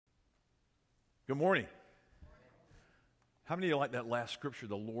Good morning. How many of you like that last scripture?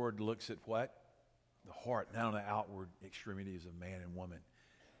 The Lord looks at what? The heart, not on the outward extremities of man and woman.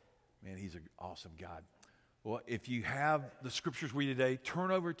 Man, He's an awesome God. Well, if you have the scriptures we today,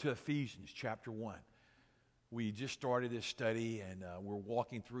 turn over to Ephesians chapter 1. We just started this study, and we're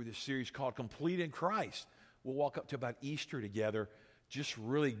walking through this series called Complete in Christ. We'll walk up to about Easter together, just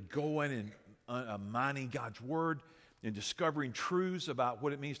really going and mining God's Word and discovering truths about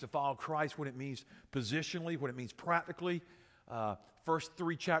what it means to follow Christ, what it means positionally, what it means practically. First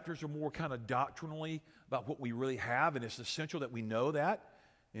 3 chapters are more kind of doctrinally about what we really have, and it's essential that we know that.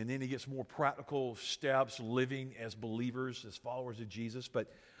 And then he gets more practical steps, living as believers, as followers of Jesus.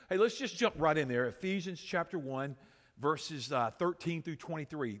 But hey, let's just jump right in there. Ephesians chapter 1, verses 13 through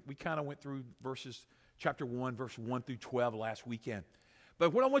 23. We kind of went through chapter 1, verse 1 through 12 last weekend.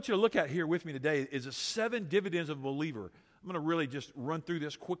 But what I want you to look at here with me today is the 7 dividends of a believer. I'm going to really just run through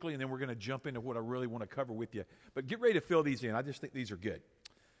this quickly, and then we're going to jump into what I really want to cover with you. But get ready to fill these in. I just think these are good.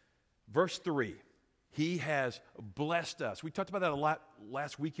 Verse 3. He has blessed us. We talked about that a lot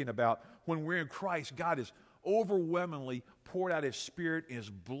last weekend about when we're in Christ, God has overwhelmingly poured out His Spirit and His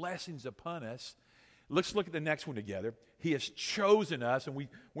blessings upon us. Let's look at the next one together. He has chosen us, and we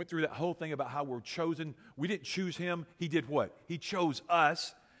went through that whole thing about how we're chosen. We didn't choose Him. He did what? He chose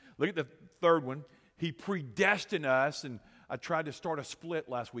us. Look at the third one. He predestined us, and I tried to start a split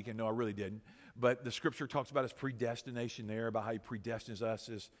last weekend. No, I really didn't. But the Scripture talks about His predestination there, about how He predestines us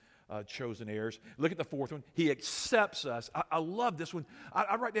as chosen heirs. Look at the fourth one. He accepts us. I love this one.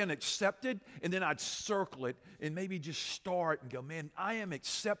 I write down accepted, and then I'd circle it and maybe just start and go, man, I am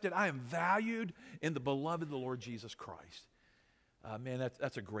accepted. I am valued in the beloved of the Lord Jesus Christ. Man,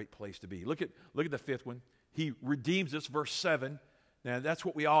 that's a great place to be. Look at the fifth one. He redeems us, verse 7. Now, that's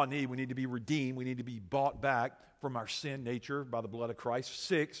what we all need. We need to be redeemed. We need to be bought back from our sin nature by the blood of Christ.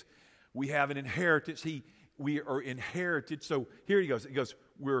 6, we have an inheritance. We are inherited. So here he goes. It goes,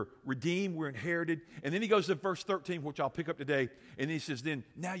 we're redeemed, we're inherited. And then he goes to verse 13, which I'll pick up today. And he says, then,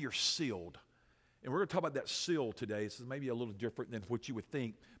 now you're sealed. And we're going to talk about that seal today. This is maybe a little different than what you would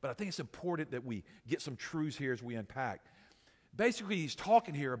think. But I think it's important that we get some truths here as we unpack. Basically, he's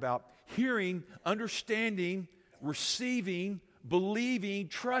talking here about hearing, understanding, receiving, believing,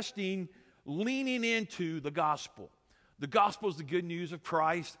 trusting, leaning into the gospel. The gospel is the good news of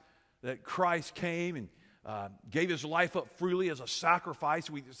Christ, that Christ came and gave His life up freely as a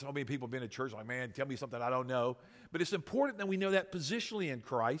sacrifice. So many people have been in church like, man, tell me something I don't know. But it's important that we know that positionally in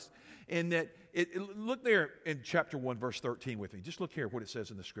Christ, and that look there in chapter 1, verse 13 with me. Just look here what it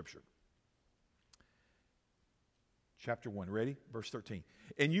says in the Scripture. Chapter 1, ready? Verse 13.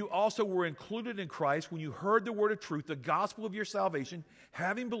 And you also were included in Christ when you heard the word of truth, the gospel of your salvation.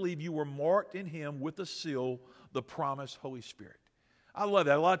 Having believed, you were marked in Him with the seal, the promised Holy Spirit. I love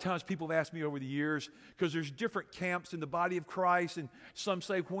that. A lot of times people have asked me over the years, because there's different camps in the body of Christ, and some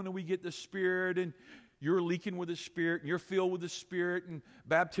say, when do we get the Spirit? And you're leaking with the Spirit, and you're filled with the Spirit, and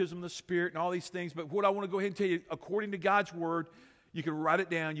baptism of the Spirit, and all these things. But what I want to go ahead and tell you, according to God's Word, you can write it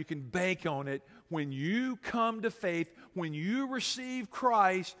down, you can bank on it. When you come to faith, when you receive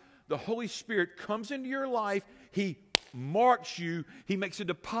Christ, the Holy Spirit comes into your life. He marks you. He makes a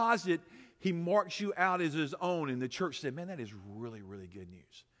deposit. He marks you out as His own. And the church said, man, that is really, really good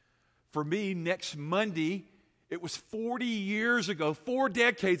news. For me, next Monday, it was 40 years ago, 4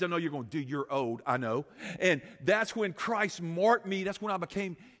 decades. I know you're going, dude, you're old. I know. And that's when Christ marked me. That's when I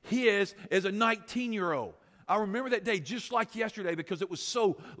became His as a 19-year-old. I remember that day just like yesterday because it was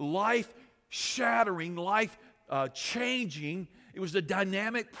so life-shattering, life-changing. It was the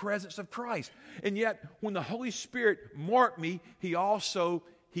dynamic presence of Christ. And yet, when the Holy Spirit marked me,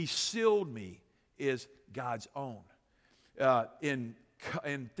 He sealed me as God's own. In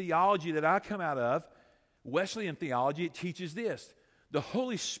theology that I come out of, Wesleyan theology, it teaches this. The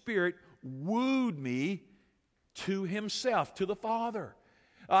Holy Spirit wooed me to Himself, to the Father.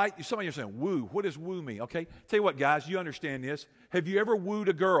 Some of you are saying, woo. What does woo mean? Okay, tell you what, guys, you understand this. Have you ever wooed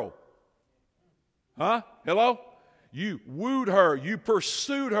a girl? Huh? Hello? You wooed her. You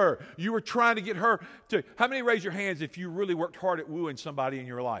pursued her. You were trying to get her to... How many raise your hands if you really worked hard at wooing somebody in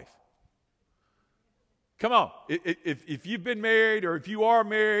your life? Come on. If you've been married, or if you are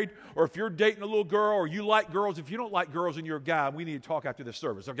married, or if you're dating a little girl, or you like girls, if you don't like girls and you're a guy, we need to talk after this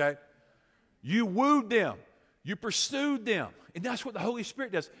service, okay? You wooed them. You pursued them. And that's what the Holy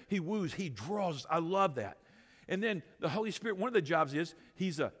Spirit does. He woos. He draws. I love that. And then the Holy Spirit, one of the jobs is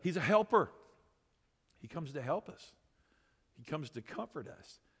He's a helper. He comes to help us. He comes to comfort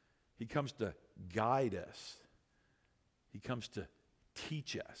us. He comes to guide us. He comes to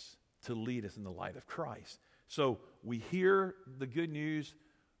teach us, to lead us in the light of Christ. So we hear the good news,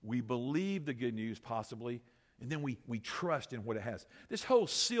 we believe the good news possibly, and then we trust in what it has. This whole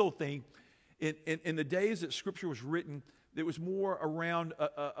seal thing, in the days that Scripture was written, it was more around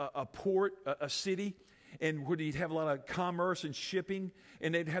a port, a city, and where you'd have a lot of commerce and shipping,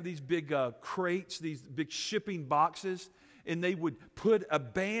 and they'd have these big crates, these big shipping boxes, and they would put a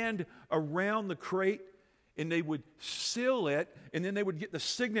band around the crate, and they would seal it, and then they would get the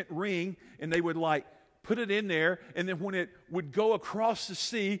signet ring, and they would put it in there, and then when it would go across the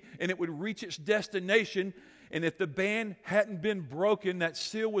sea, and it would reach its destination, and if the band hadn't been broken, that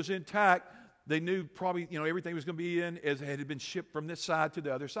seal was intact, they knew probably, everything was going to be in as it had been shipped from this side to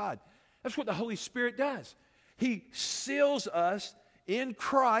the other side. That's what the Holy Spirit does. He seals us in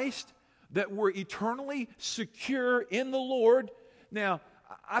Christ that we're eternally secure in the Lord. Now,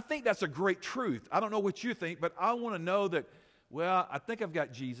 I think that's a great truth. I don't know what you think, but I want to know that, well, I think I've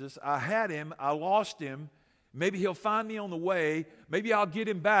got Jesus. I had him. I lost him. Maybe he'll find me on the way. Maybe I'll get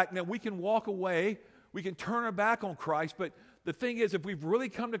him back. Now, we can walk away. We can turn our back on Christ. But the thing is, if we've really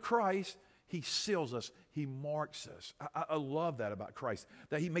come to Christ, he seals us. He marks us. I love that about Christ,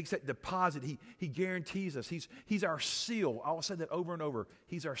 that he makes that deposit. He guarantees us. He's our seal. I'll say that over and over.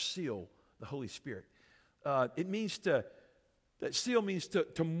 He's our seal, the Holy Spirit. That seal means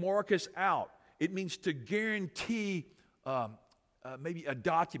to mark us out. It means to guarantee maybe a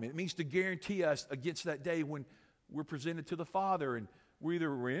document. It means to guarantee us against that day when we're presented to the Father and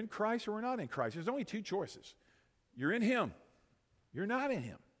we're in Christ or we're not in Christ. There's only two choices. You're in him. You're not in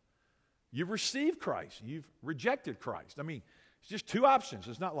him. You've received Christ. You've rejected Christ. I mean, it's just two options.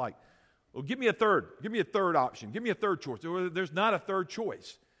 It's not like, well, give me a third. Give me a third option. Give me a third choice. There's not a third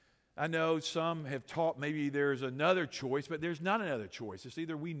choice. I know some have taught maybe there's another choice, but there's not another choice. It's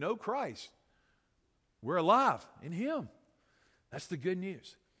either we know Christ, we're alive in him. That's the good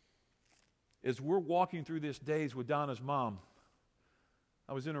news. As we're walking through these days with Donna's mom,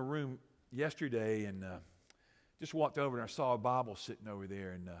 I was in a room yesterday and just walked over and I saw a Bible sitting over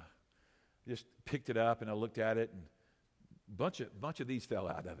there and just picked it up and I looked at it and a bunch of these fell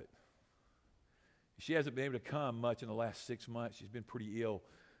out of it. She hasn't been able to come much in the last 6 months. She's been pretty ill.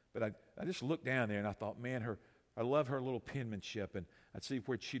 But I just looked down there and I thought, man, I love her little penmanship. And I'd see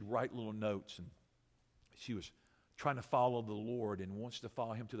where she'd write little notes. And she was trying to follow the Lord and wants to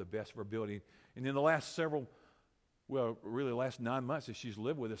follow him to the best of her ability. And in the last really last 9 months that she's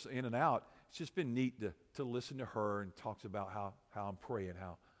lived with us in and out, it's just been neat to listen to her and talks about how I'm praying,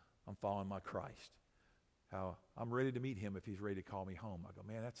 how I'm following my Christ, how I'm ready to meet him if he's ready to call me home. I go,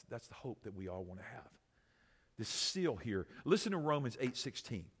 man, that's the hope that we all want to have. This seal here. Listen to Romans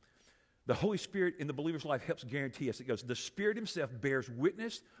 8:16. The Holy Spirit in the believer's life helps guarantee us. It goes, the Spirit himself bears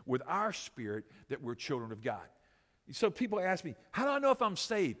witness with our spirit that we're children of God. So people ask me, how do I know if I'm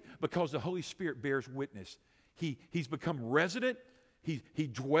saved? Because the Holy Spirit bears witness. He's become resident. He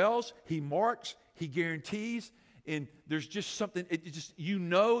dwells. He marks. He guarantees. And there's just something, you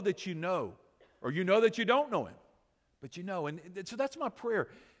know that you know. Or you know that you don't know him. But you know. And so that's my prayer.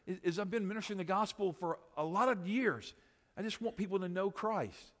 As I've been ministering the gospel for a lot of years, I just want people to know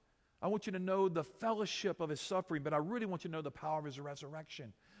Christ. I want you to know the fellowship of his suffering, but I really want you to know the power of his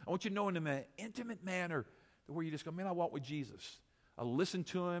resurrection. I want you to know him in an intimate manner where you just go, man, I walk with Jesus. I listen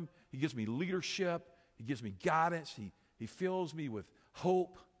to him. He gives me leadership. He gives me guidance. He fills me with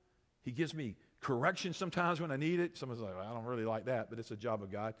hope. He gives me correction sometimes when I need it. Someone's like, well, I don't really like that, but it's a job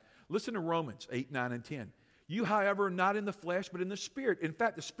of God. Listen to Romans 8, 9, and 10. You, however, are not in the flesh, but in the Spirit. In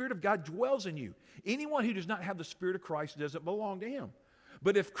fact, the Spirit of God dwells in you. Anyone who does not have the Spirit of Christ doesn't belong to him.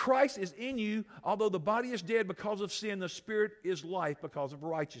 But if Christ is in you, although the body is dead because of sin, the Spirit is life because of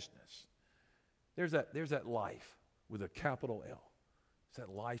righteousness. There's that life with a capital L. It's that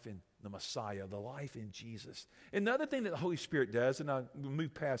life in the Messiah, the life in Jesus. And the other thing that the Holy Spirit does, and I'll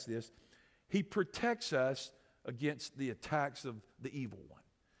move past this, he protects us against the attacks of the evil one.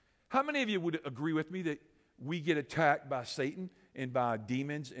 How many of you would agree with me that we get attacked by Satan and by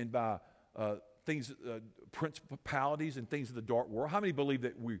demons and by principalities and things of the dark world? How many believe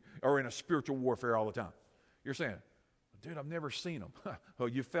that we are in a spiritual warfare all the time? You're saying, dude, I've never seen them. Well,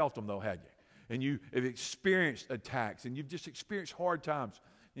 you felt them though, had you? And you have experienced attacks and you've just experienced hard times.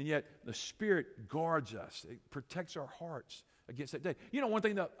 And yet the Spirit guards us. It protects our hearts against that day. You know, one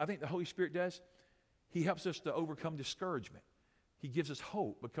thing that I think the Holy Spirit does, he helps us to overcome discouragement. He gives us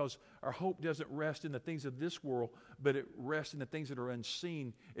hope because our hope doesn't rest in the things of this world, but it rests in the things that are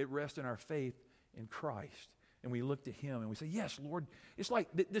unseen. It rests in our faith in Christ. And we look to him and we say, yes, Lord. It's like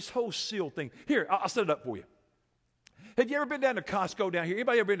this whole seal thing. Here, I'll set it up for you. Have you ever been down to Costco down here?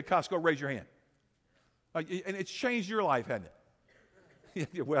 Anybody ever been to Costco? Raise your hand. And it's changed your life, hasn't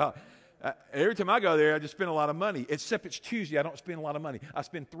it? Well, Every time I go there, I just spend a lot of money. Except it's Tuesday, I don't spend a lot of money. I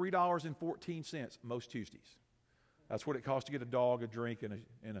spend $3.14 most Tuesdays. That's what it costs to get a dog, a drink, and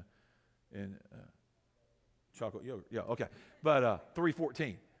a chocolate yogurt. Yeah, okay. But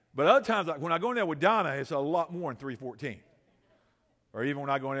 $3.14. But other times, like when I go in there with Donna, it's a lot more than $3.14. Or even when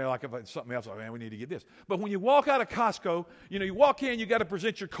I go in there, like if it's something else, like, man, we need to get this. But when you walk out of Costco, you walk in, you got to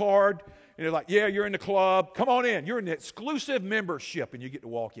present your card, and they're like, yeah, you're in the club. Come on in. You're in the exclusive membership, and you get to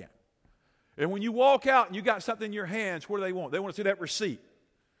walk in. And when you walk out and you got something in your hands, what do they want? They want to see that receipt.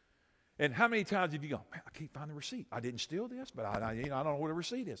 And how many times have you gone, man, I can't find the receipt. I didn't steal this, but I don't know what a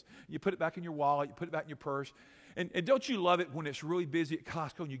receipt is. You put it back in your wallet. You put it back in your purse. And don't you love it when it's really busy at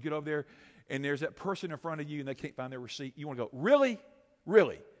Costco and you get over there and there's that person in front of you and they can't find their receipt? You want to go, really?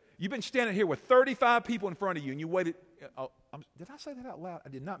 Really? You've been standing here with 35 people in front of you and you waited. Did I say that out loud? I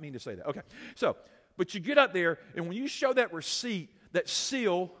did not mean to say that. Okay. So, but you get up there and when you show that receipt, that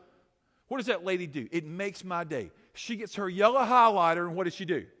seal, what does that lady do? It makes my day. She gets her yellow highlighter and what does she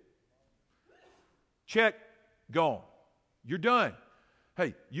do? Check, gone. You're done.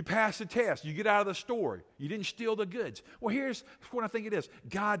 Hey, you passed the test. You get out of the store. You didn't steal the goods. Well, here's what I think it is.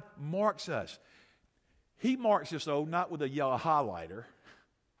 God marks us. He marks us, though, not with a yellow highlighter.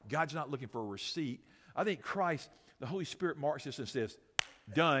 God's not looking for a receipt. I think Christ, the Holy Spirit, marks us and says,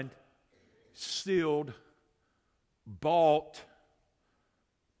 done, sealed, bought,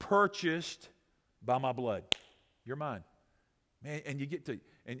 purchased by my blood. You're mine. Man, and you get to...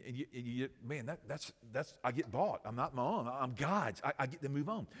 And you man, that's I get bought. I'm not my own. I'm God's. I get to move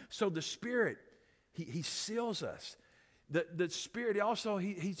on. So the Spirit, He seals us. The Spirit also,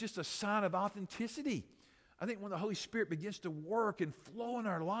 He's just a sign of authenticity. I think when the Holy Spirit begins to work and flow in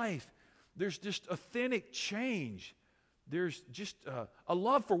our life, there's just authentic change. There's just a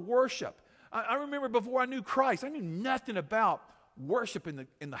love for worship. I remember before I knew Christ, I knew nothing about worship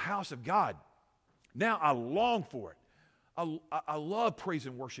in the house of God. Now I long for it. I love praise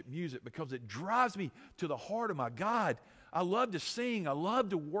and worship music because it drives me to the heart of my God. I love to sing. I love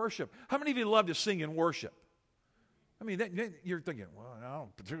to worship. How many of you love to sing and worship? I mean, you're thinking, well, I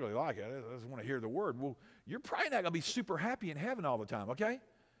don't particularly like it. I just want to hear the word. Well, you're probably not going to be super happy in heaven all the time, okay?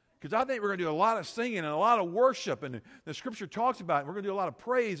 Because I think we're going to do a lot of singing and a lot of worship. And the Scripture talks about it. We're going to do a lot of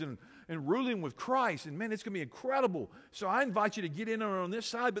praise and ruling with Christ. And, man, it's going to be incredible. So I invite you to get in on this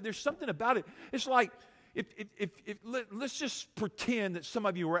side. But there's something about it. It's like, let's just pretend that some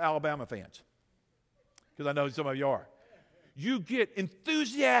of you are Alabama fans, because I know some of you are. You get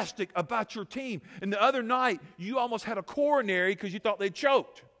enthusiastic about your team, and the other night you almost had a coronary because you thought they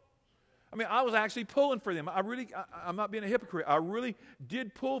choked. I mean, I was actually pulling for them. I'm not being a hypocrite. I really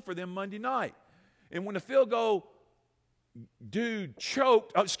did pull for them Monday night, and when the field goal dude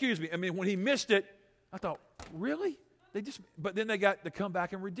choked, when he missed it, I thought, really? But then they got to come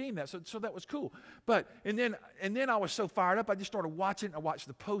back and redeem that. So that was cool. And then I was so fired up, I just started watching. I watched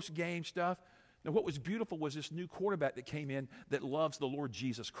the post-game stuff. Now, what was beautiful was this new quarterback that came in that loves the Lord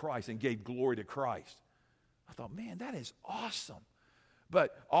Jesus Christ and gave glory to Christ. I thought, man, that is awesome.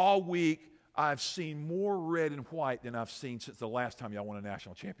 But all week, I've seen more red and white than I've seen since the last time y'all won a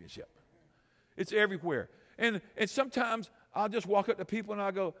national championship. It's everywhere. And sometimes I'll just walk up to people and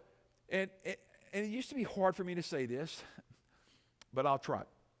I'll go, and it used to be hard for me to say this, but I'll try.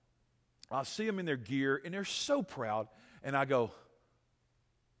 I'll see them in their gear, and they're so proud, and I go,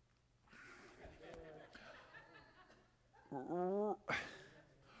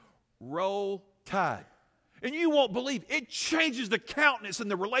 Roll Tide. And you won't believe, it changes the countenance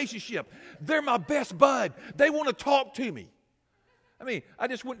and the relationship. They're my best bud. They want to talk to me. I mean, I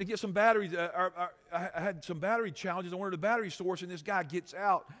just went to get some batteries. I had some battery challenges. I wanted a battery source, and this guy gets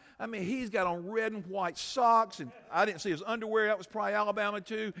out. I mean, he's got on red and white socks, and I didn't see his underwear. That was probably Alabama,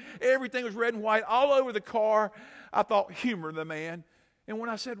 too. Everything was red and white all over the car. I thought, humor the man. And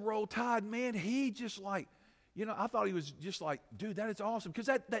when I said Roll Tide, man, he just like, I thought he was just like, dude, that is awesome. Because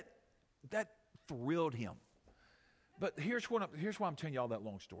that thrilled him. But here's why I'm telling you all that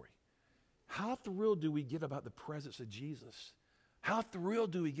long story. How thrilled do we get about the presence of Jesus? How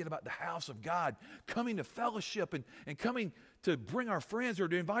thrilled do we get about the house of God, coming to fellowship and coming to bring our friends or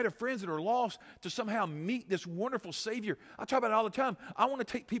to invite our friends that are lost to somehow meet this wonderful Savior? I talk about it all the time. I want to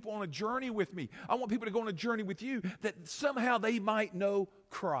take people on a journey with me. I want people to go on a journey with you that somehow they might know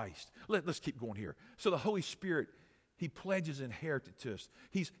Christ. Let's keep going here. So the Holy Spirit, He pledges inheritance to us.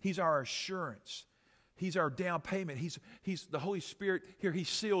 He's our assurance. He's our down payment. He's the Holy Spirit here. He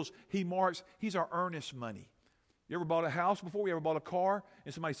seals, He marks. He's our earnest money. You ever bought a house before? You ever bought a car?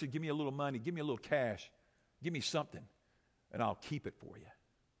 And somebody said, give me a little money, give me a little cash, give me something, and I'll keep it for you.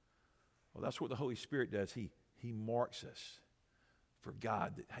 Well, that's what the Holy Spirit does. He marks us for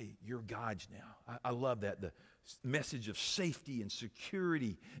God, that, hey, you're God's now. I love that. The message of safety and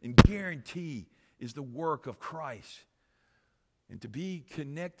security and guarantee is the work of Christ. And to be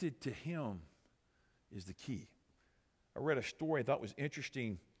connected to Him is the key. I read a story I thought was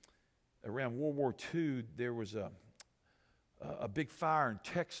interesting. Around World War II, there was a big fire in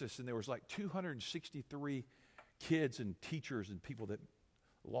Texas, and there was like 263 kids and teachers and people that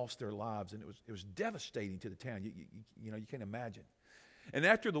lost their lives, and it was devastating to the town. You know, you can't imagine. And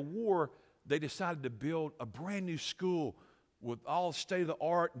after the war, they decided to build a brand new school with all state of the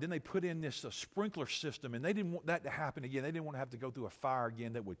art. And then they put in this sprinkler system, and they didn't want that to happen again. They didn't want to have to go through a fire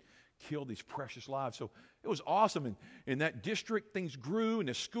again that would kill these precious lives. So it was awesome. And in that district, things grew, and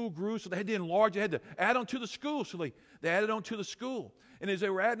the school grew. So they had to enlarge. They had to add on to the school. So they added on to the school. And as they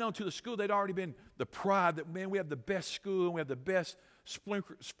were adding on to the school, they'd already been the pride that, man, we have the best school, and we have the best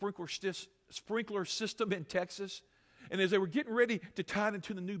sprinkler system in Texas. And as they were getting ready to tie it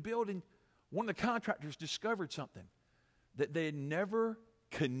into the new building, one of the contractors discovered something, that they had never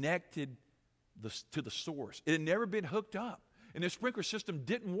connected to the source. It had never been hooked up. And their sprinkler system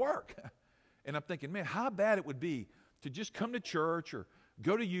didn't work. And I'm thinking, man, how bad it would be to just come to church or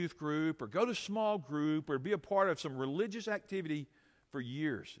go to youth group or go to small group or be a part of some religious activity for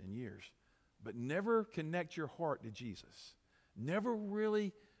years and years, but never connect your heart to Jesus. Never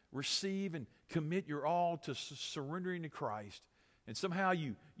really receive and commit your all to surrendering to Christ. And somehow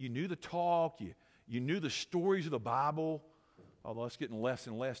you knew the talk, you knew the stories of the Bible, although it's getting less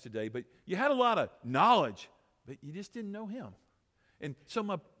and less today, but you had a lot of knowledge, but you just didn't know Him. And so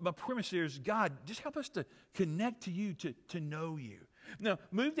my premise here is, God, just help us to connect to you, to know you. Now,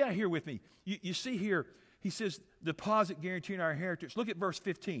 move down here with me. You see here, he says, deposit guaranteeing our inheritance. Look at verse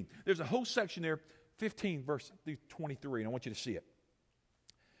 15. There's a whole section there, 15 verse 23, and I want you to see it.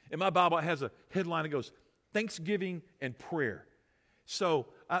 In my Bible, it has a headline that goes, Thanksgiving and Prayer. So,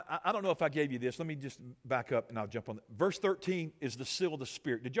 I don't know if I gave you this. Let me just back up and I'll jump on that. Verse 13 is the seal of the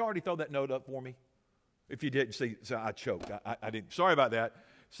Spirit. Did you already throw that note up for me? If you didn't, see, I choked. I didn't. Sorry about that.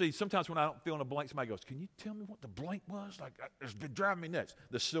 See, sometimes when I don't fill in a blank, somebody goes, can you tell me what the blank was? Like, it's been driving me nuts.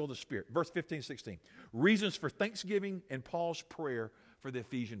 The seal of the Spirit. Verse 15, 16. Reasons for thanksgiving and Paul's prayer for the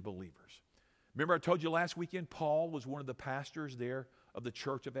Ephesian believers. Remember I told you last weekend, Paul was one of the pastors there of the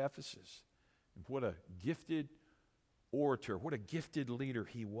church of Ephesus. And what a gifted orator, what a gifted leader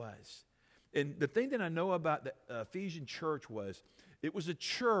he was. And the thing that I know about the Ephesian church was, it was a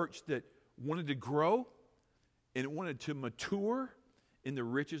church that wanted to grow and it wanted to mature in the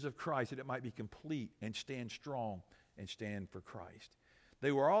riches of Christ, that it might be complete and stand strong and stand for Christ.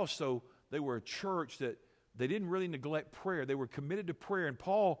 They were a church that they didn't really neglect prayer. They were committed to prayer, and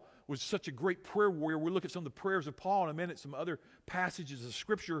Paul was such a great prayer warrior. We'll look at some of the prayers of Paul in a minute, some other passages of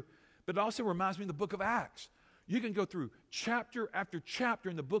Scripture, but it also reminds me of the book of Acts. You can go through chapter after chapter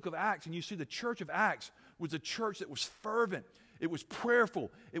in the book of Acts, and you see the church of Acts was a church that was fervent. It was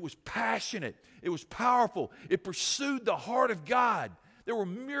prayerful. It was passionate. It was powerful. It pursued the heart of God. There were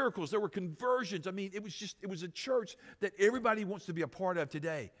miracles. There were conversions. I mean, it was a church that everybody wants to be a part of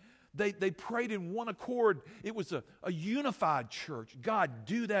today. They prayed in one accord. It was a unified church. God,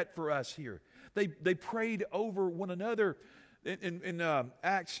 do that for us here. They prayed over one another. In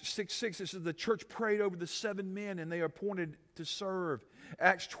Acts 6:6, it says the church prayed over the 7 men and they appointed to serve.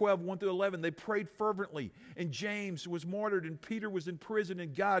 Acts 12, 1 through 11, they prayed fervently. And James was martyred and Peter was in prison.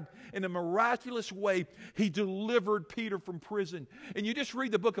 And God, in a miraculous way, He delivered Peter from prison. And you just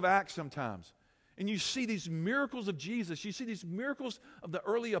read the book of Acts sometimes. And you see these miracles of Jesus. You see these miracles of the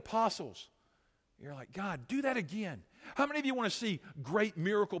early apostles. You're like, God, do that again. How many of you want to see great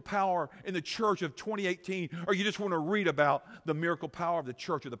miracle power in the church of 2018, or you just want to read about the miracle power of the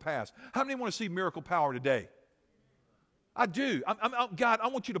church of the past? How many want to see miracle power today? I do. God, I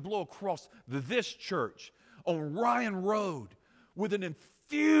want you to blow across this church on Ryan Road with an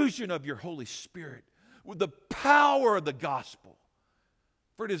infusion of your Holy Spirit, with the power of the gospel.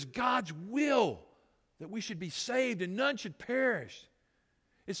 For it is God's will that we should be saved and none should perish.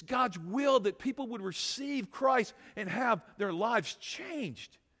 It's God's will that people would receive Christ and have their lives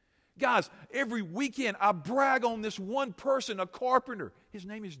changed. Guys, every weekend I brag on this one person, a carpenter. His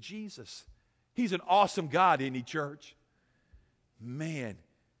name is Jesus. He's an awesome God, isn't he, church? Man,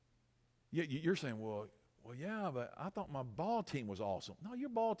 you're saying, well, yeah, but I thought my ball team was awesome. No, your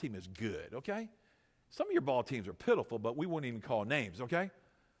ball team is good, okay? Some of your ball teams are pitiful, but we wouldn't even call names, okay?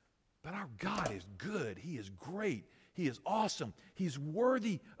 But our God is good. He is great. He is awesome. He's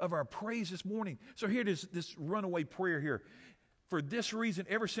worthy of our praise this morning. So here it is, this runaway prayer here. For this reason,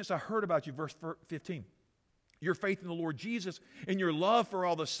 ever since I heard about you, verse 15, your faith in the Lord Jesus and your love for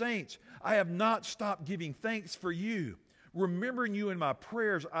all the saints, I have not stopped giving thanks for you, Remembering you in my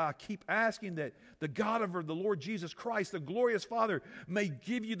prayers, I keep asking that the God of the Lord Jesus Christ, the glorious Father, may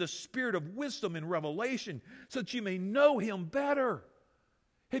give you the spirit of wisdom and revelation so that you may know him better.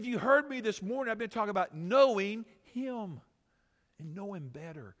 Have you heard me this morning? I've been talking about knowing him and know him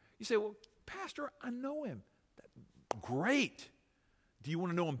better. You say, well, Pastor, I know him. Great. Do you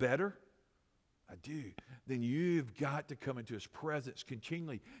want to know him better? I do. Then you've got to come into his presence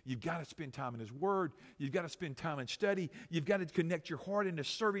continually. You've got to spend time in his word. You've got to spend time in study. You've got to connect your heart into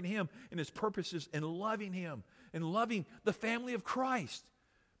serving him and his purposes and loving him and loving the family of Christ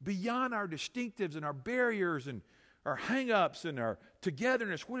beyond our distinctives and our barriers and our hang-ups and our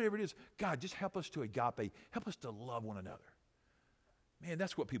togetherness, whatever it is. God, just help us to agape. Help us to love one another. Man,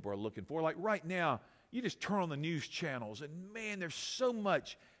 that's what people are looking for. Like right now, you just turn on the news channels and man, there's so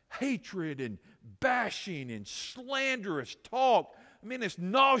much hatred and bashing and slanderous talk. I mean, it's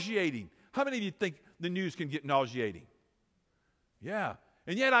nauseating. How many of you think the news can get nauseating? Yeah.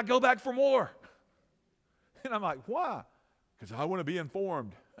 And yet I go back for more. And I'm like, why? Because I want to be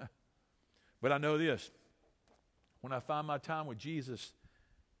informed. But I know this. When I find my time with Jesus,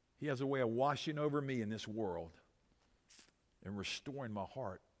 he has a way of washing over me in this world and restoring my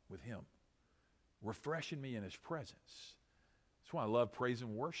heart with him, refreshing me in his presence. That's why I love praise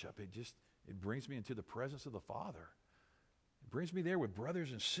and worship. It brings me into the presence of the Father. It brings me there with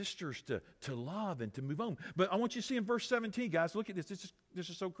brothers and sisters to love and to move on. But I want you to see in verse 17, guys, look at this. This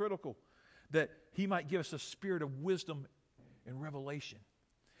is so critical. That he might give us a spirit of wisdom and revelation.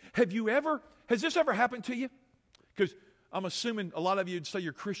 Has this ever happened to you? Because I'm assuming a lot of you would say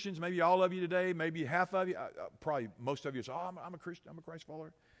you're Christians, maybe all of you today, maybe half of you, probably most of you say, oh, I'm a Christian, I'm a Christ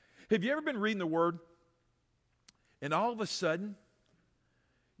follower. Have you ever been reading the Word and all of a sudden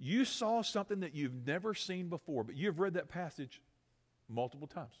you saw something that you've never seen before, but you've read that passage multiple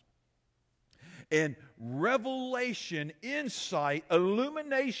times? And revelation, insight,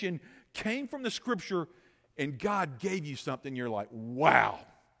 illumination came from the Scripture and God gave you something. You're like, wow,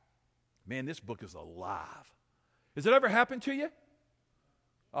 man, this book is alive. Has it ever happened to you?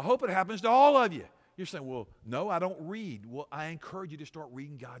 I hope it happens to all of you. You're saying, well, no, I don't read. Well, I encourage you to start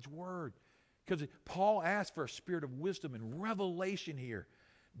reading God's Word. Because Paul asked for a spirit of wisdom and revelation here,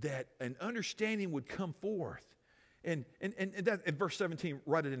 that an understanding would come forth. And that, in verse 17,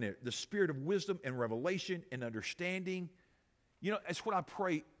 write it in there. The spirit of wisdom and revelation and understanding. You know, that's what I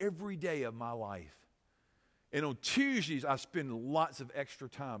pray every day of my life. And on Tuesdays, I spend lots of extra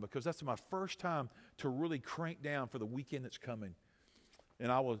time because that's my first time to really crank down for the weekend that's coming. And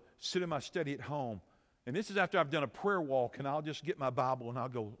I will sit in my study at home. And this is after I've done a prayer walk, and I'll just get my Bible and I'll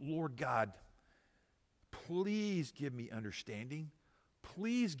go, Lord God, please give me understanding.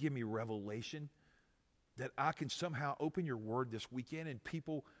 Please give me revelation that I can somehow open your word this weekend and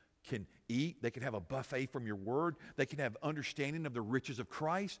people can eat. They can have a buffet from your word. They can have understanding of the riches of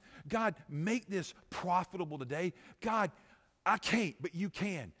Christ. God, make this profitable today. God, I can't, but you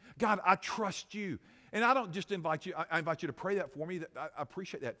can. God, I trust you. And I don't just invite you, I invite you to pray that for me. I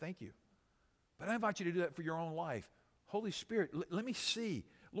appreciate that. Thank you. But I invite you to do that for your own life. Holy Spirit, let me see.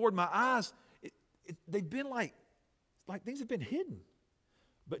 Lord, my eyes, they've been like things have been hidden.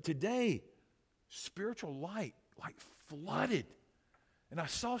 But today, spiritual light flooded. And I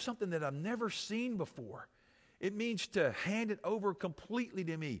saw something that I've never seen before. It means to hand it over completely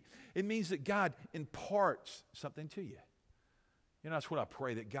to me. It means that God imparts something to you. You know, that's what I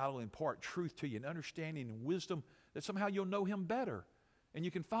pray, that God will impart truth to you and understanding and wisdom, that somehow you'll know him better and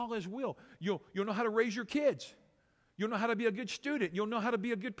you can follow his will. You'll know how to raise your kids. You'll know how to be a good student. You'll know how to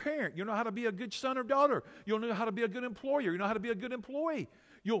be a good parent. You'll know how to be a good son or daughter. You'll know how to be a good employer. You'll know how to be a good employee.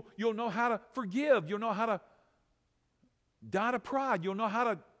 You'll know how to forgive. You'll know how to die to pride. You'll know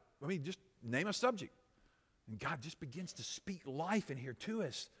how to, just name a subject. And God just begins to speak life in here to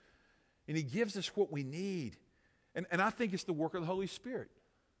us. And he gives us what we need. And I think it's the work of the Holy Spirit.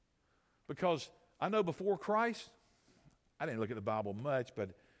 Because I know before Christ, I didn't look at the Bible much,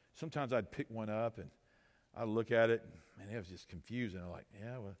 but sometimes I'd pick one up and I'd look at it, and it was just confusing. I'm like,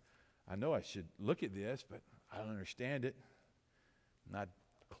 yeah, well, I know I should look at this, but I don't understand it. And I'd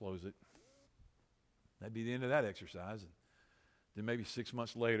close it. That'd be the end of that exercise. And then maybe 6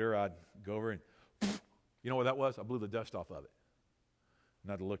 months later, I'd go over and, you know what that was? I blew the dust off of it.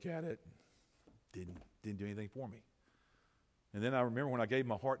 And I'd look at it. Didn't do anything for me. And then I remember when I gave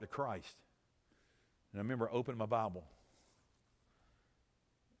my heart to Christ. And I remember opening my Bible.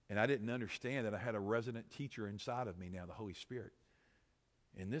 And I didn't understand that I had a resident teacher inside of me now, the Holy Spirit.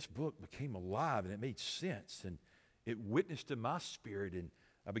 And this book became alive, and it made sense. And it witnessed to my spirit, and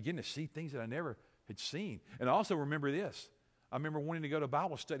I began to see things that I never had seen. And I also remember this. I remember wanting to go to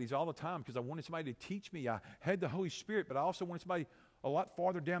Bible studies all the time because I wanted somebody to teach me. I had the Holy Spirit, but I also wanted somebody a lot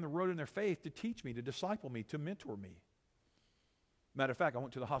farther down the road in their faith to teach me, to disciple me, to mentor me. Matter of fact, I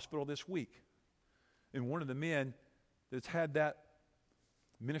went to the hospital this week, and one of the men that's had that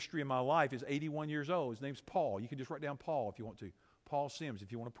ministry in my life is 81 years old. His name's Paul. You can just write down Paul if you want to. Paul Sims,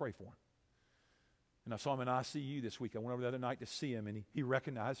 if you want to pray for him. And I saw him in ICU this week. I went over the other night to see him, and he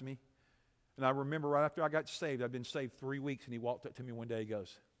recognized me. And I remember right after I got saved, I'd been saved 3 weeks, and he walked up to me one day. He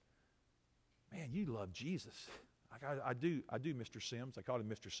goes, "Man, you love Jesus." I do, Mr. Sims. I called him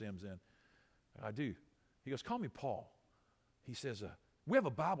Mr. Sims then. I do. He goes, "Call me Paul." He says, "We have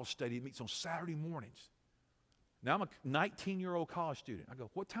a Bible study that meets on Saturday mornings." Now, I'm a 19-year-old college student. I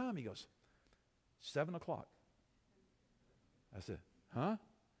go, "What time?" He goes, 7 o'clock. I said, "Huh?"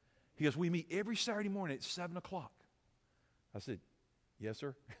 He goes, "We meet every Saturday morning at 7 o'clock. I said, "Yes,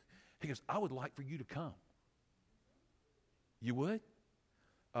 sir." He goes, "I would like for you to come." You would?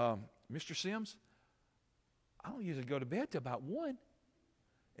 Mr. Sims, I don't usually go to bed till about 1.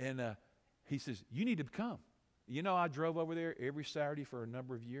 And he says, "You need to come." You know, I drove over there every Saturday for a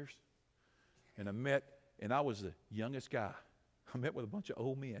number of years. And I was the youngest guy. I met with a bunch of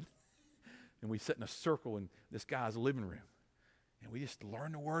old men. And we sat in a circle in this guy's living room. And we just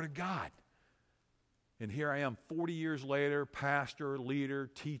learned the Word of God. And here I am 40 years later, pastor, leader,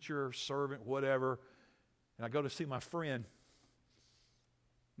 teacher, servant, whatever. And I go to see my friend.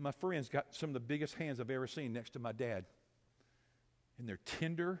 My friend's got some of the biggest hands I've ever seen next to my dad. And they're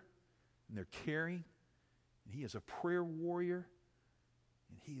tender, and they're caring. And he is a prayer warrior.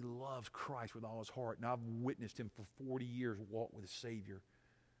 And he loves Christ with all his heart. And I've witnessed him for 40 years walk with the Savior.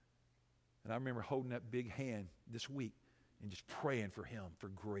 And I remember holding that big hand this week and just praying for him for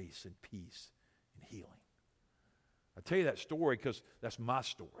grace and peace and healing. I tell you that story because that's my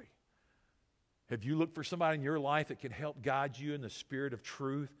story. Have you looked for somebody in your life that can help guide you in the spirit of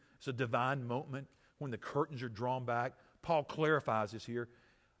truth? It's a divine moment when the curtains are drawn back. Paul clarifies this here.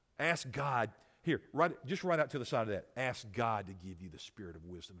 Ask God. Here, just right out to the side of that. Ask God to give you the spirit of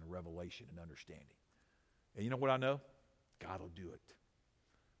wisdom and revelation and understanding. And you know what I know? God will do it.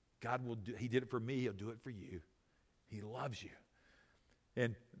 God will do. He did it for me. He'll do it for you. He loves you.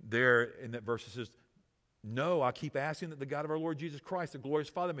 And there in that verse it says, "No, I keep asking that the God of our Lord Jesus Christ, the glorious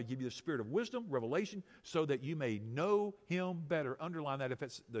Father, may give you the spirit of wisdom, revelation, so that you may know Him better." Underline that if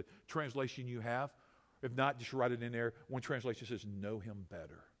that's the translation you have. If not, just write it in there. One translation says, "Know Him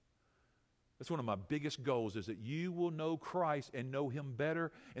better." That's one of my biggest goals, is that you will know Christ and know Him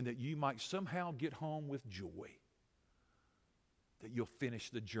better, and that you might somehow get home with joy. That you'll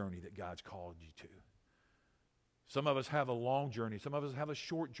finish the journey that God's called you to. Some of us have a long journey. Some of us have a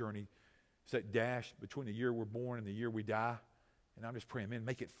short journey. It's that dash between the year we're born and the year we die. And I'm just praying, man,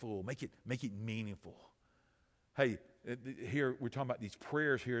 make it full. Make it meaningful. Hey, here we're talking about these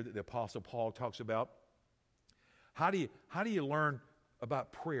prayers here that the Apostle Paul talks about. How do you learn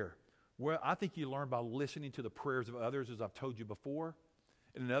about prayer? Well, I think you learn by listening to the prayers of others, as I've told you before.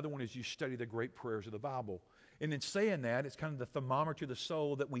 And another one is you study the great prayers of the Bible. And in saying that, it's kind of the thermometer of the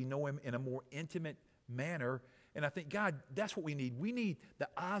soul that we know Him in a more intimate manner. And I think, God, that's what we need. We need the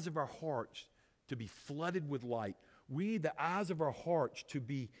eyes of our hearts to be flooded with light. We need the eyes of our hearts to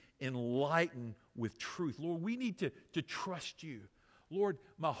be enlightened with truth. Lord, we need to trust You. Lord,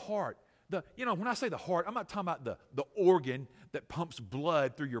 my heart. When I say the heart, I'm not talking about the organ that pumps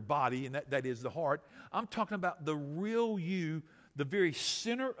blood through your body, and that is the heart. I'm talking about the real you, the very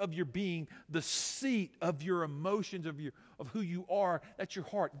center of your being, the seat of your emotions, of who you are. That's your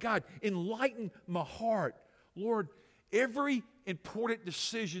heart. God, enlighten my heart. Lord, every important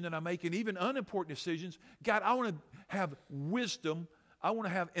decision that I make, and even unimportant decisions, God, I want to have wisdom. I want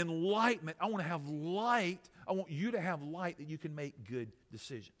to have enlightenment. I want to have light. I want You to have light that You can make good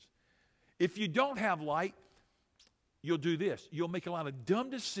decisions. If you don't have light, you'll do this. You'll make a lot of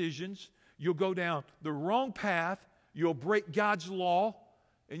dumb decisions. You'll go down the wrong path. You'll break God's law,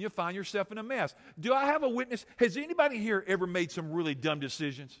 and you'll find yourself in a mess. Do I have a witness? Has anybody here ever made some really dumb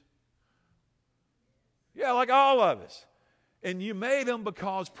decisions? Yeah, like all of us. And you made them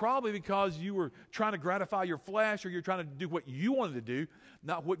probably because you were trying to gratify your flesh, or you're trying to do what you wanted to do,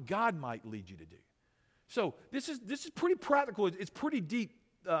 not what God might lead you to do. So this is pretty practical. It's pretty deep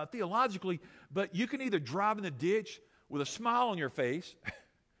theologically, but you can either drive in the ditch with a smile on your face,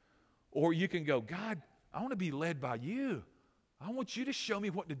 or you can go, God, I want to be led by You. I want You to show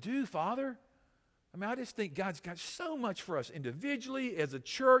me what to do, Father. I mean, I just think God's got so much for us individually, as a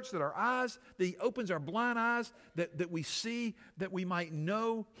church, that He opens our blind eyes, that we see, that we might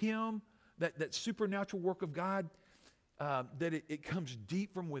know Him, that supernatural work of God, that it comes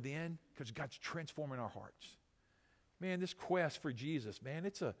deep from within, because God's transforming our hearts. man, this quest for Jesus, man,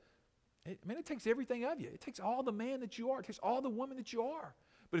 it takes everything of you. It takes all the man that you are. It takes all the woman that you are.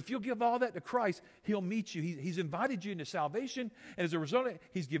 But if you'll give all that to Christ, He'll meet you. He's invited you into salvation, and as a result of it,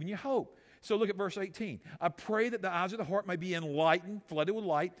 He's given you hope. So look at verse 18. I pray that the eyes of the heart may be enlightened, flooded with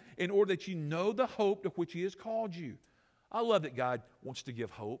light, in order that you know the hope to which He has called you. I love that God wants to give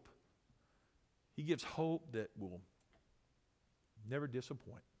hope. He gives hope that will never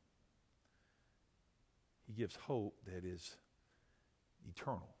disappoint. He gives hope that is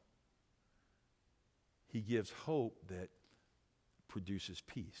eternal. He gives hope that produces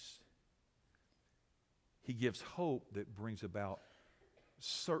peace. He gives hope that brings about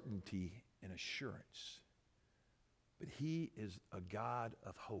certainty and assurance. But He is a God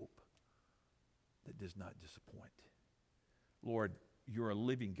of hope that does not disappoint. Lord, You're a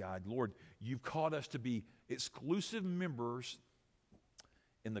living God. Lord, You've called us to be exclusive members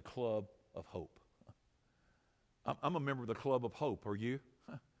in the club of hope. I'm a member of the club of hope. Are you?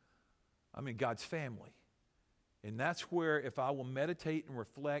 I'm in God's family. And that's where if I will meditate and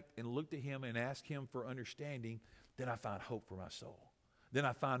reflect and look to Him and ask Him for understanding, then I find hope for my soul. Then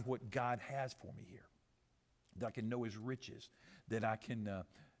I find what God has for me here. That I can know His riches. That I can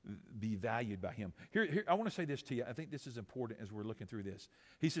be valued by Him. Here, I want to say this to you. I think this is important as we're looking through this.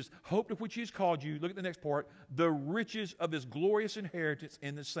 He says, hope to which He has called you. Look at the next part. The riches of His glorious inheritance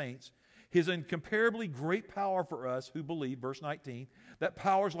in the saints. His incomparably great power for us who believe, verse 19, that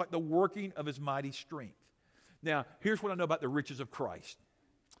power is like the working of His mighty strength. Now, here's what I know about the riches of Christ.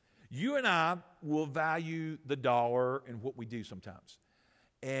 You and I will value the dollar and what we do sometimes.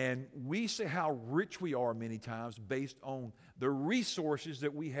 And we say how rich we are many times based on the resources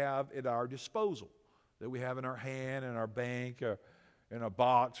that we have at our disposal, that we have in our hand, in our bank, or in a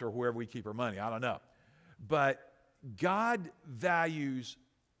box, or wherever we keep our money. I don't know. But God values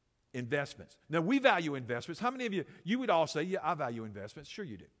investments. Now, we value investments. How many of you would all say, yeah, I value investments. Sure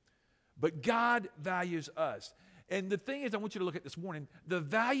you do. But God values us. And the thing is, I want you to look at this morning, the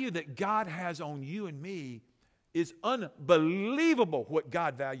value that God has on you and me is unbelievable what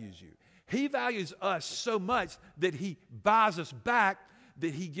God values you. He values us so much that He buys us back,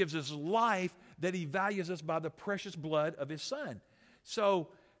 that He gives us life, that He values us by the precious blood of His Son. So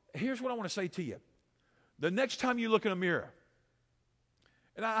here's what I want to say to you. The next time you look in a mirror,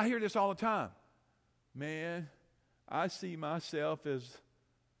 and I hear this all the time, man, I see myself as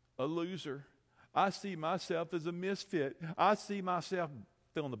a loser. I see myself as a misfit. I see myself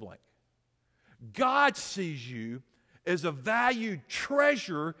fill in the blank. God sees you as a valued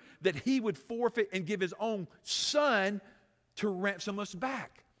treasure that He would forfeit and give His own Son to ransom us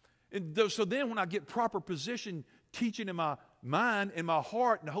back. And so then when I get proper position teaching in my mind and my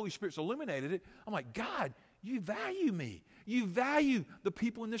heart and the Holy Spirit's illuminated it, I'm like, God, You value me. You value the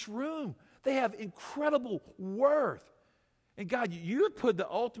people in this room. They have incredible worth. And God, You put the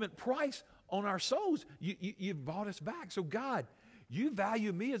ultimate price on our souls. You bought us back. So God, You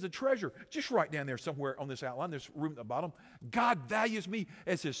value me as a treasure. Just write down there somewhere on this outline, this room at the bottom. God values me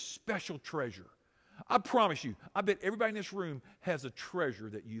as His special treasure. I promise you, I bet everybody in this room has a treasure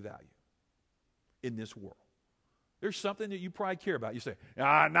that you value in this world. There's something that you probably care about. You say,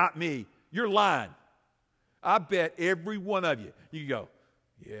 not me. You're lying. I bet every one of you, you go,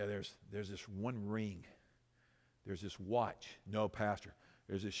 yeah, there's this one ring. There's this watch. No, Pastor,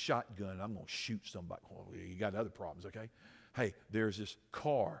 there's this shotgun. I'm going to shoot somebody. Oh, you got other problems, okay? Hey, there's this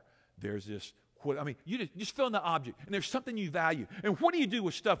car. There's this, you just fill in the object. And there's something you value. And what do you do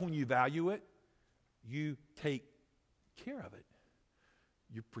with stuff when you value it? You take care of it.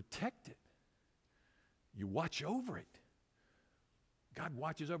 You protect it. You watch over it. God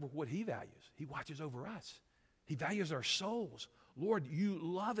watches over what He values. He watches over us. He values our souls. Lord, You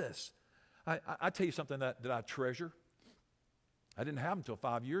love us. I tell you something that I treasure. I didn't have them until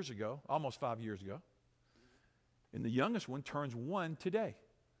 5 years ago, almost 5 years ago. And the youngest one turns 1 today.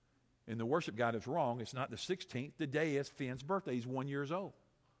 And the worship guide is wrong. It's not the 16th. The day is Finn's birthday. He's 1 year old.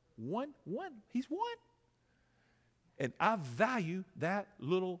 One. He's 1. And I value that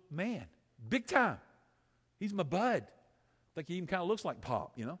little man. Big time. He's my bud. I think he even kind of looks like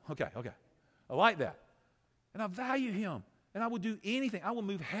Pop, Okay. I like that. And I value him. And I will do anything. I will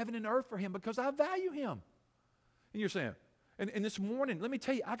move heaven and earth for him because I value him. And you're saying, and this morning, let me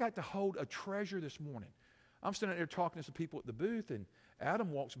tell you, I got to hold a treasure this morning. I'm standing there talking to some people at the booth, and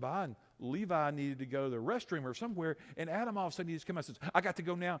Adam walks by, and Levi needed to go to the restroom or somewhere, and Adam all of a sudden he just comes out and says, I got to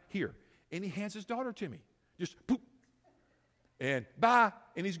go now, here. And he hands his daughter to me. Just poop. And bye.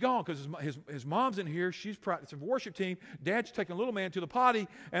 And he's gone because his mom's in here. She's practicing for worship team. Dad's taking little man to the potty,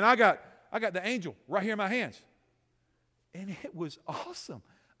 and I got the angel right here in my hands. And it was awesome.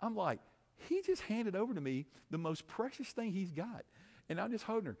 I'm like, he just handed over to me the most precious thing he's got. And I'm just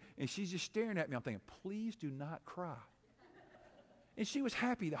holding her. And she's just staring at me. I'm thinking, please do not cry. And she was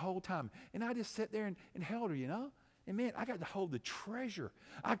happy the whole time. And I just sat there and held her, you know. And man, I got to hold the treasure.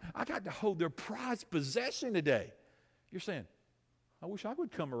 I got to hold their prized possession today. You're saying, I wish I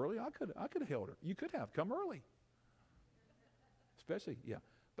would come early. I could have held her. You could have come early. Especially, yeah.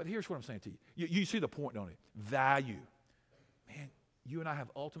 But here's what I'm saying to you. You see the point, don't you? Value. Man, you and I have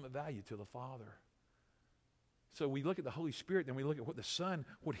ultimate value to the Father. So we look at the Holy Spirit, then we look at what the Son,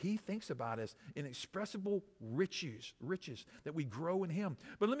 what He thinks about us, inexpressible riches that we grow in Him.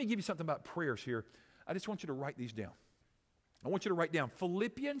 But let me give you something about prayers here. I just want you to write these down. I want you to write down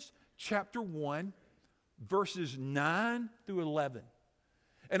Philippians chapter 1, verses 9 through 11.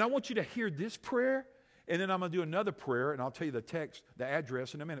 And I want you to hear this prayer, and then I'm going to do another prayer, and I'll tell you the text, the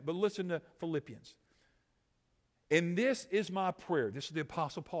address in a minute. But listen to Philippians. And this is my prayer. This is the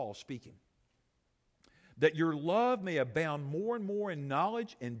Apostle Paul speaking. That your love may abound more and more in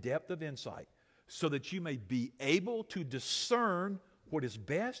knowledge and depth of insight, so that you may be able to discern what is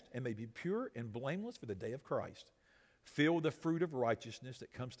best and may be pure and blameless for the day of Christ, filled with the fruit of righteousness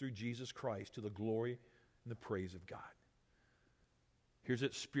that comes through Jesus Christ to the glory and the praise of God. Here's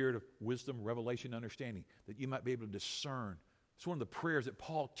that spirit of wisdom, revelation, understanding, that you might be able to discern. It's one of the prayers that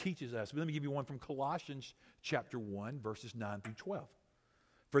Paul teaches us. But let me give you one from Colossians chapter 1, verses 9 through 12.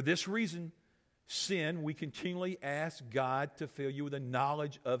 For this reason, sin, we continually ask God to fill you with the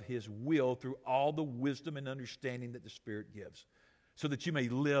knowledge of His will through all the wisdom and understanding that the Spirit gives, so that you may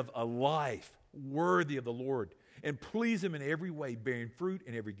live a life worthy of the Lord and please Him in every way, bearing fruit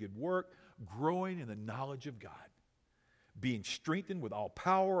in every good work, growing in the knowledge of God, being strengthened with all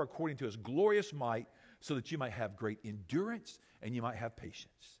power according to His glorious might, so that you might have great endurance and you might have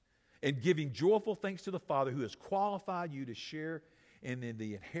patience, and giving joyful thanks to the Father who has qualified you to share in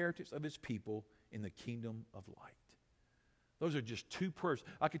the inheritance of His people in the kingdom of light. Those are just two prayers.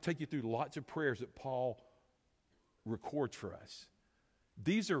 I could take you through lots of prayers that Paul records for us.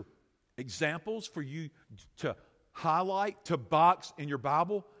 These are examples for you to highlight, to box in your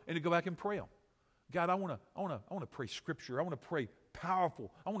Bible, and to go back and pray them. God, I want to pray Scripture. I want to pray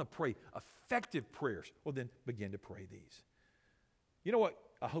powerful. I want to pray effective prayers. Well, then begin to pray these. You know what?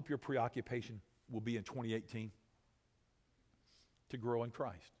 I hope your preoccupation will be in 2018. To grow in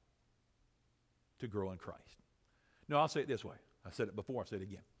Christ. To grow in Christ. No, I'll say it this way. I said it before, I'll say it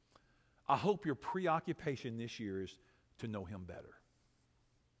again. I hope your preoccupation this year is to know Him better.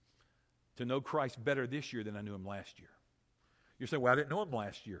 To know Christ better this year than I knew Him last year. You say, well, I didn't know Him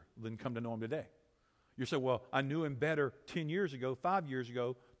last year. Then come to know Him today. You say, well, I knew Him better 10 years ago, 5 years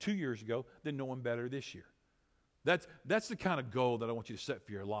ago, 2 years ago, than know Him better this year. That's the kind of goal that I want you to set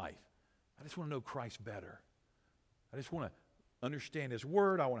for your life. I just want to know Christ better. I just want to understand His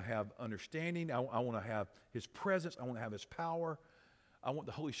Word. I want to have understanding. I want to have His presence. I want to have His power. I want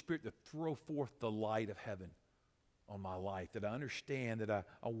the Holy Spirit to throw forth the light of heaven on my life, that I understand, that I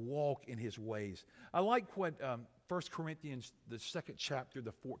walk in His ways. I like what 1 Corinthians, the 2nd chapter,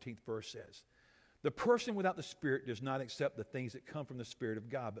 the 14th verse says. The person without the Spirit does not accept the things that come from the Spirit of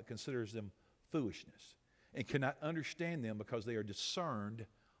God, but considers them foolishness and cannot understand them because they are discerned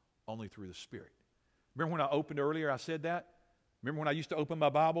only through the Spirit. Remember when I opened earlier, I said that? Remember when I used to open my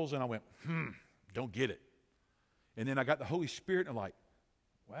Bibles and I went, don't get it. And then I got the Holy Spirit and I'm like,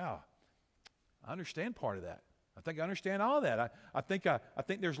 wow, I understand part of that. I think I understand all of that. I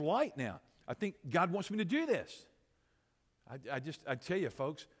think there's light now. I think God wants me to do this. I tell you,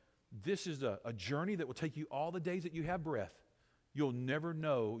 folks, this is a journey that will take you all the days that you have breath. You'll never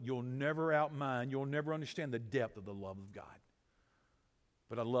know, you'll never outmind, you'll never understand the depth of the love of God.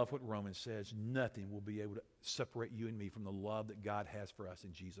 But I love what Romans says. Nothing will be able to separate you and me from the love that God has for us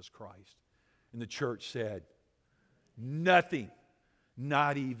in Jesus Christ. And the church said, nothing,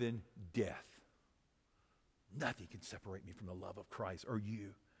 not even death. Nothing can separate me from the love of Christ or you.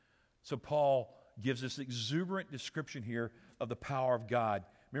 So Paul gives this exuberant description here of the power of God.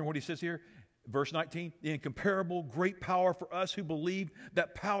 Remember what he says here? Verse 19, the incomparable great power for us who believe,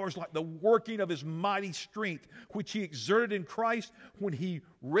 that power is like the working of His mighty strength, which He exerted in Christ when He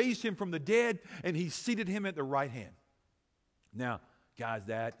raised Him from the dead and He seated Him at the right hand. Now, guys,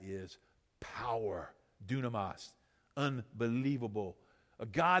 that is power. Dunamis. Unbelievable. A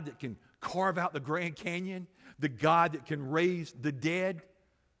God that can carve out the Grand Canyon, the God that can raise the dead,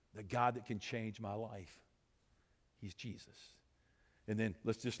 the God that can change my life. He's Jesus. And then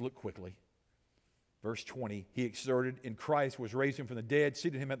let's just look quickly. Verse 20, He exerted in Christ, was raised Him from the dead,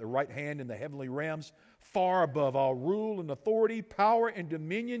 seated Him at the right hand in the heavenly realms, far above all rule and authority, power and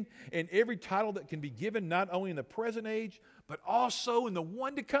dominion, and every title that can be given, not only in the present age, but also in the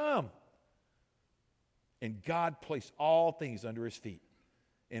one to come. And God placed all things under his feet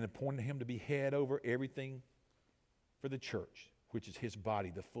and appointed him to be head over everything for the church, which is his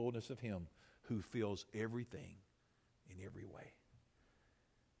body, the fullness of him who fills everything in every way.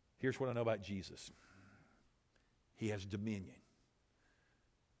 Here's what I know about Jesus. He has dominion.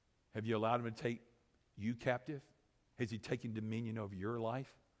 Have you allowed him to take you captive? Has he taken dominion over your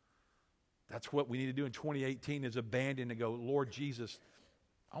life? That's what we need to do in 2018 is abandon and go, Lord Jesus,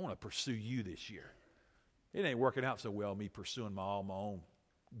 I want to pursue you this year. It ain't working out so well, me pursuing my own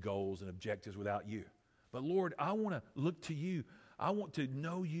goals and objectives without you. But Lord, I want to look to you. I want to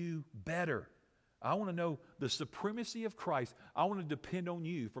know you better. I want to know the supremacy of Christ. I want to depend on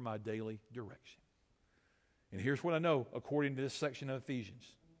you for my daily direction. And here's what I know according to this section of Ephesians.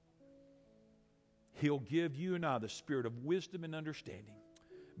 He'll give you and I the spirit of wisdom and understanding.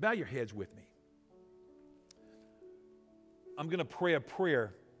 Bow your heads with me. I'm going to pray a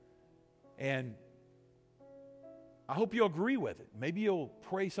prayer, and I hope you'll agree with it. Maybe you'll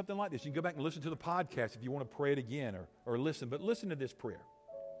pray something like this. You can go back and listen to the podcast if you want to pray it again or listen. But listen to this prayer.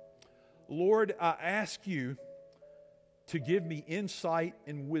 Lord, I ask you to give me insight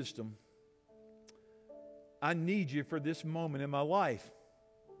and wisdom. I need you for this moment in my life.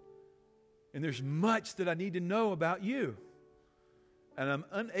 And there's much that I need to know about you. And I'm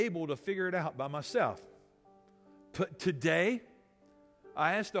unable to figure it out by myself. But today,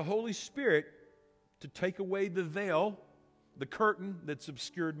 I ask the Holy Spirit to take away the veil, the curtain that's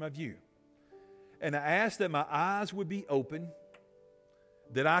obscured my view. And I ask that my eyes would be open,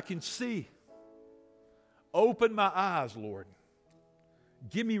 that I can see. Open my eyes, Lord.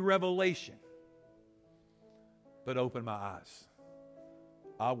 Give me revelation. But open my eyes.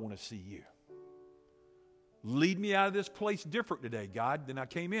 I want to see you. Lead me out of this place different today, God, than I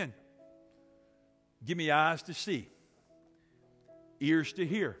came in. Give me eyes to see, ears to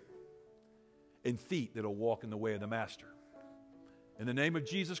hear, and feet that will walk in the way of the Master. In the name of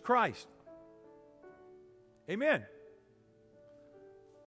Jesus Christ. Amen.